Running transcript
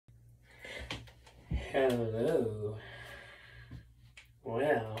Hello.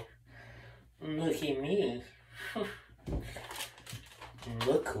 Well, look at me.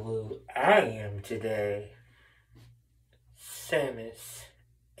 Look who I am today. Samus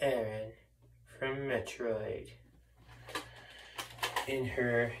Aran from Metroid. In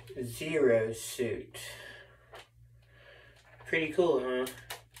her Zero suit. Pretty cool, huh?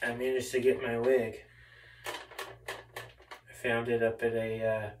 I managed to get my wig. I found it up at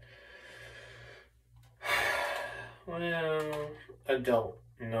a, adult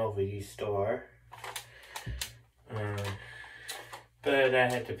novelty store. But I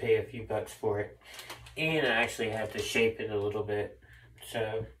had to pay a few bucks for it. And I actually had to shape it a little bit.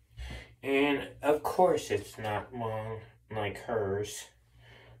 So, and of course it's not long like hers,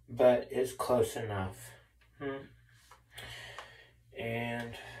 but it's close enough.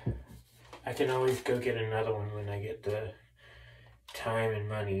 And I can always go get another one when I get the time and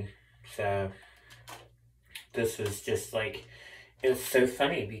money. So, this was just like, it was so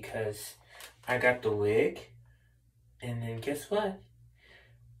funny because I got the wig, and then guess what?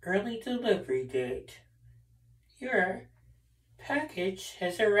 Early delivery date. Your package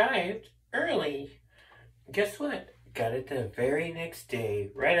has arrived early. Guess what? Got it the very next day,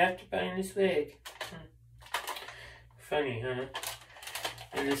 right after buying this wig. Funny, huh?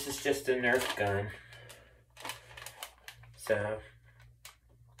 And this is just a Nerf gun. So,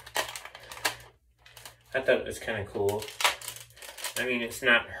 I thought it was kind of cool. I mean, it's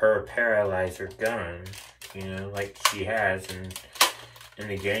not her paralyzer gun, you know, like she has in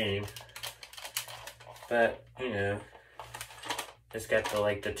the game. But, you know, it's got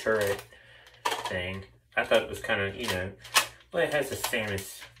the turret thing. I thought it was kind of, you know, well, it has a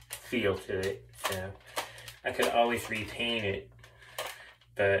Samus feel to it. So, I could always repaint it.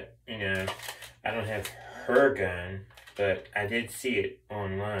 But, you know, I don't have her gun. But I did see it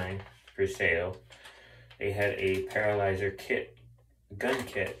online for sale. They had a paralyzer kit, gun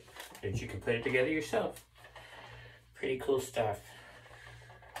kit, that you could put it together yourself. Pretty cool stuff.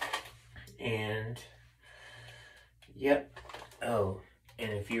 And, yep. Oh,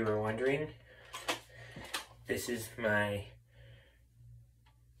 and if you were wondering, this is my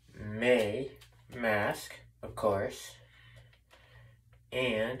May mask, of course,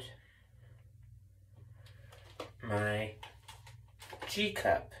 and my G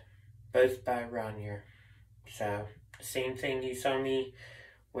cup, both by Roanyer. So, same thing you saw me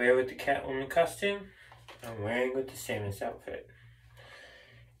wear with the Catwoman costume, I'm wearing with the Samus outfit.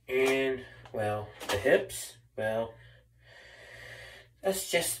 And, well, the hips, well,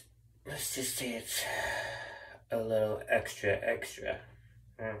 let's just say it's a little extra.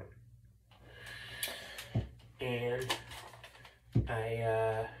 And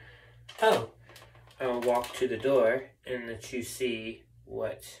I'll walk to the door and let you see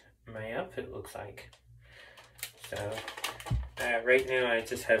what my outfit looks like. So, right now I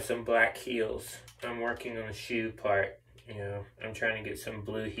just have some black heels. I'm working on the shoe part, you know. I'm trying to get some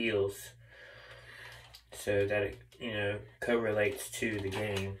blue heels so that it, you know, correlates to the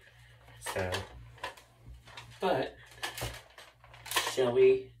game. So, but, shall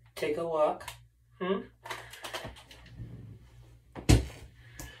we take a walk?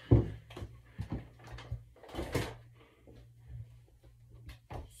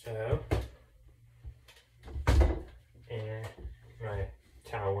 So, and my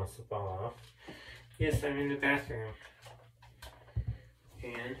towel wants to fall off. Yes, I'm in the bathroom.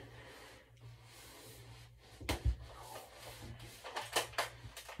 And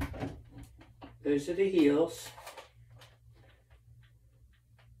those are the heels.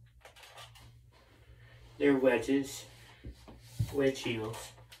 They're wedge heels.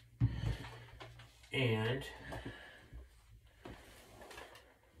 And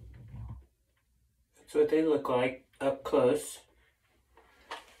that's what they look like up close.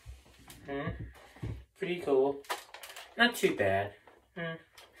 Pretty cool. Not too bad.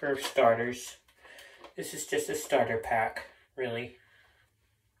 For starters. This is just a starter pack, really.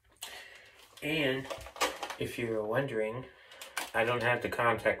 And if you were wondering, I don't have the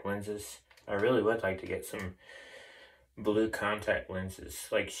contact lenses. I really would like to get some blue contact lenses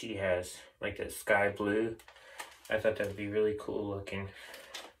like she has, like that sky blue. I thought that would be really cool looking.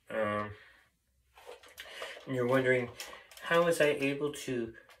 And you're wondering, how was I able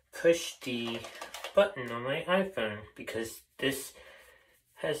to push the button on my iPhone? Because this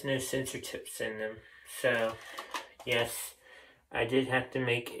has no sensor tips in them. So, yes, I did have to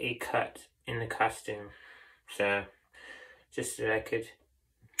make a cut in the costume. So, just so I could,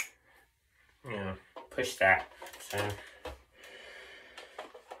 you know, push that. So,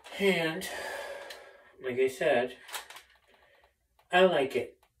 and, like I said, I like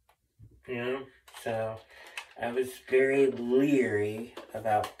it, you know. So I was very leery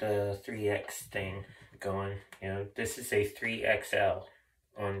about the 3X thing going. You know, this is a 3XL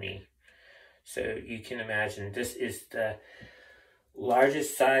on me. So you can imagine this is the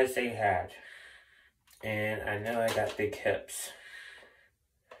largest size they had. And I know I got big hips.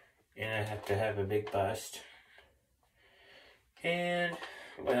 And I have to have a big bust. And,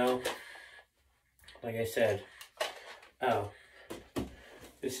 well, like I said, oh,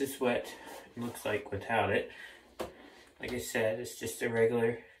 this is what it looks like without it. Like I said, it's just a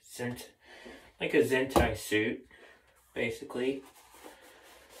regular like a Zentai suit, basically.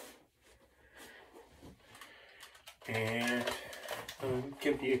 And I'll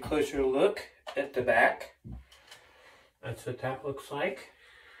give you a closer look at the back. That's what that looks like.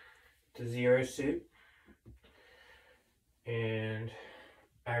 The Zero suit. And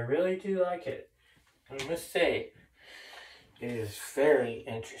I really do like it. I must say, it is very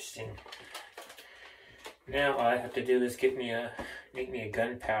interesting. Now all I have to do is make me a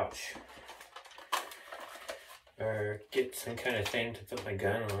gun pouch. Or get some kind of thing to put my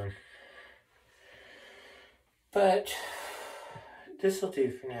gun on. But this will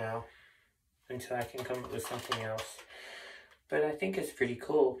do for now. Until I can come up with something else. But I think it's pretty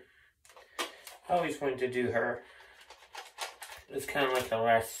cool. I always wanted to do her. It's kind of like a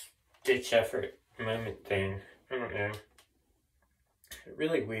last ditch effort moment thing. I don't know.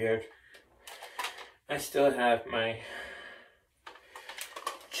 Really weird. I still have my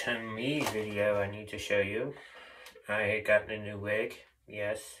Chun-Li video I need to show you. I got a new wig.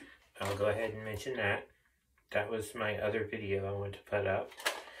 Yes, I'll go ahead and mention that. That was my other video I wanted to put up.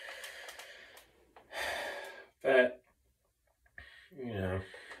 But, you know,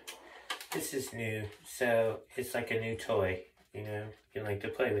 this is new. So, it's like a new toy. You know, you like to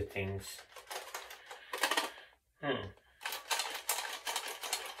play with things.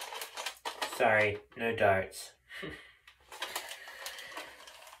 Sorry, no darts.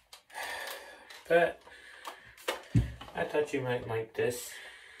 But I thought you might like this.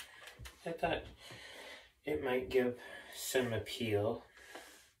 I thought it might give some appeal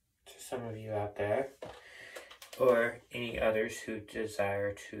to some of you out there. Or any others who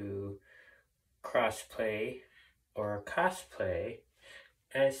desire to crossplay or cosplay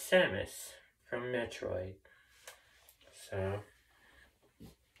as Samus from Metroid. So,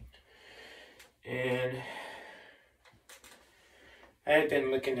 and I had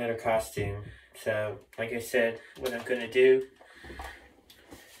been looking at her costume. So, like I said, what I'm gonna do,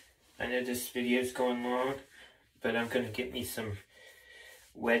 I know this video is going long, but I'm gonna get me some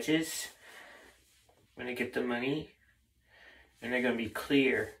wedges when I get the money, and they're gonna be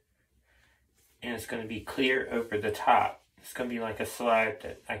clear. And it's going to be clear over the top. It's going to be like a slide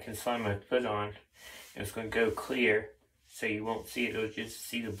that I can slide my foot on. And it's going to go clear. So you won't see it. You'll just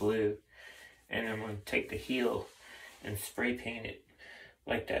see the blue. And I'm going to take the heel and spray paint it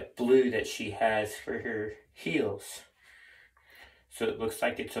like that blue that she has for her heels. So it looks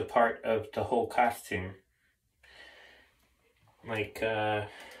like it's a part of the whole costume. Like,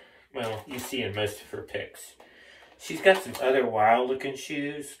 well, you see in most of her pics. She's got some other wild looking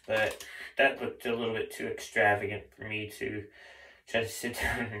shoes, but that looked a little bit too extravagant for me to try to sit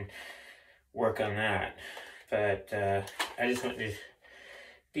down and work on that. But I just want to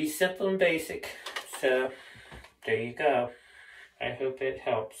be simple and basic. So there you go. I hope it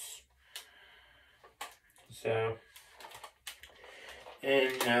helps. So,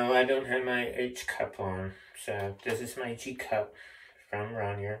 and no, I don't have my H cup on. So this is my G cup from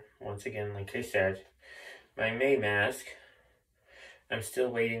Roanyer. Once again, like I said. My May mask. I'm still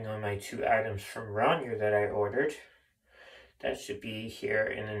waiting on my 2 items from Roanyer that I ordered. That should be here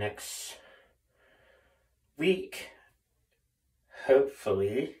in the next week.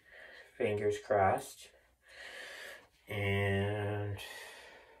 Hopefully. Fingers crossed. And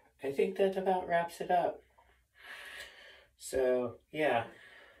I think that about wraps it up. So, yeah.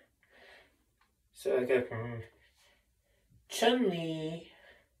 So I go from Chun-Li,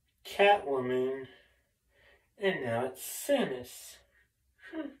 Catwoman, and now it's Samus.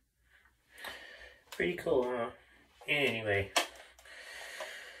 Pretty cool, huh? Anyway.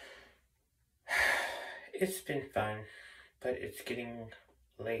 It's been fun, but it's getting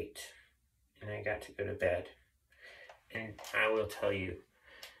late. And I got to go to bed. And I will tell you,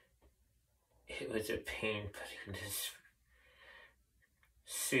 it was a pain putting this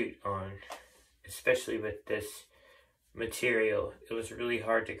suit on. Especially with this material. It was really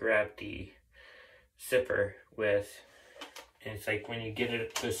hard to grab the zipper with, and it's like when you get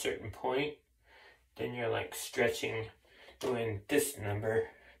it to a certain point, then you're like stretching, doing this number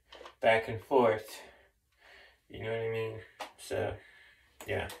back and forth, you know what I mean? So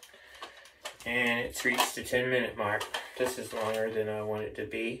yeah, And it's reached the 10-minute mark. This is longer than I want it to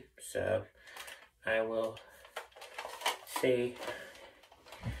be, so I will say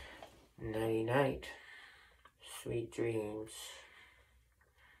nighty-night. Sweet dreams.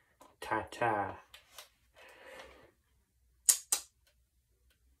 Ta-ta.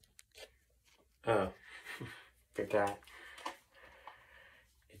 Oh, forgot.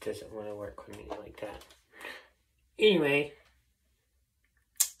 It doesn't want to work with me like that. Anyway,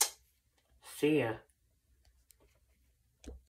 see ya.